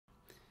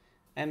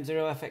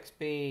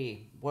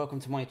M0FXB,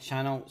 welcome to my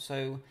channel.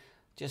 So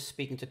just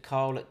speaking to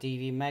Carl at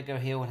DV Mega.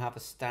 He'll have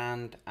a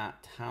stand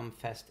at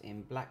Hamfest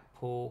in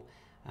Blackpool.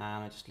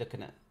 I'm just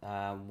looking at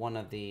one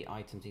of the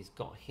items he's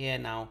got here.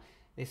 Now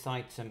this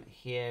item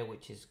here,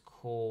 which is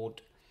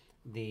called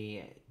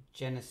the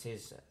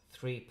Genesis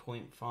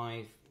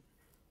 3.5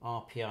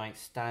 RPI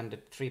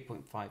standard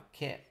 3.5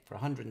 kit for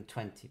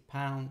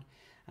 £120.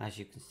 As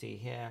you can see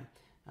here,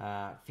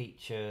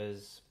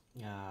 features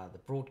the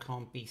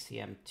Broadcom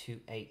BCM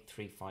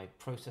 2835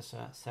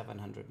 processor,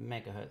 700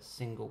 MHz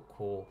single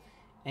core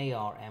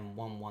ARM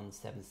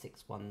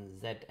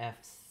 11761ZF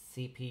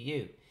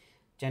CPU,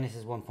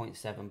 Genesis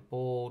 1.7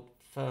 board,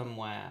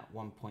 firmware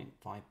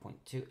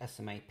 1.5.2,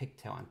 SMA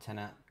pigtail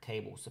antenna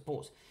cable,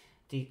 supports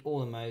all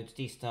the modes,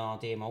 D-Star,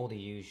 DMR, all the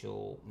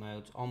usual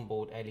modes,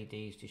 onboard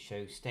LEDs to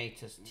show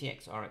status,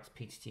 TX, RX,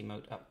 PTT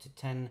mode up to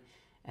 10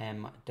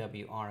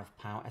 MW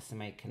power,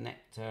 SMA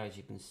connector, as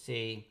you can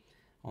see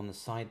on the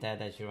side there,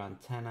 there's your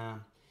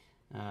antenna,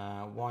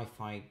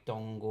 Wi-Fi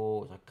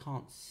dongle, I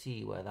can't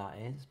see where that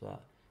is,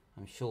 but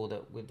I'm sure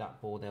that with that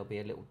board there'll be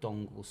a little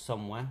dongle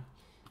somewhere.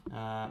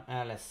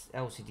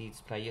 LCD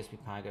display, USB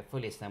power,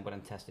 fully assembled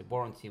and tested,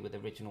 warranty with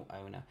original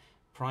owner.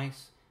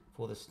 Price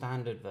for the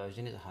standard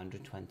version is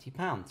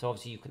 £120. So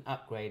obviously you can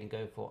upgrade and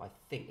go for, I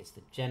think it's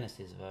the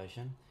Genesis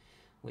version,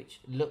 which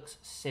looks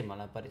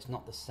similar, but it's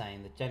not the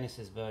same. The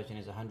Genesis version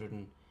is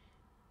 £150,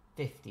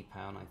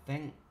 I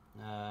think.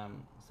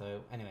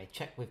 So anyway,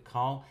 check with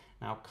Carl.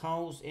 Now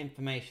Carl's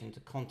information to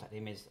contact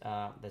him is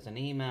there's an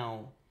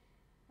email.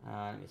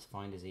 Let me just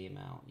find his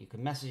email. You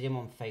can message him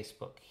on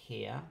Facebook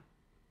here.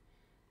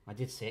 I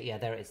did see it. Yeah,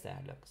 there it is there.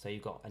 Look, so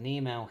you've got an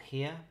email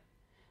here.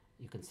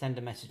 You can send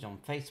a message on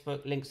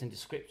Facebook. Links in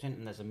description,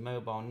 and there's a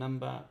mobile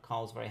number.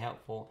 Carl's very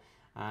helpful.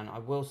 And I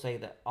will say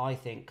that I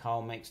think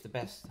Carl makes the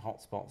best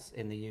hotspots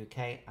in the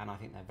UK, and I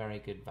think they're very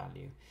good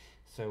value.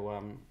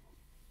 So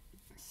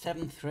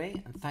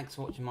 7.3, and thanks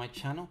for watching my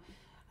channel.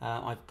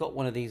 I've got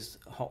one of these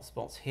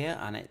hotspots here,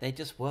 and they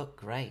just work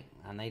great,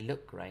 and they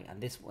look great.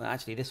 And this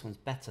one's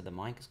better than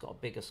mine. It's got a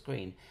bigger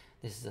screen.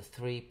 This is a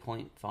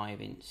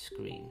 3.5-inch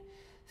screen.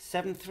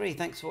 7.3,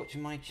 thanks for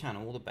watching my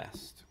channel. All the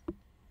best.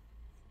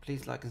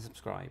 Please like and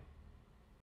subscribe.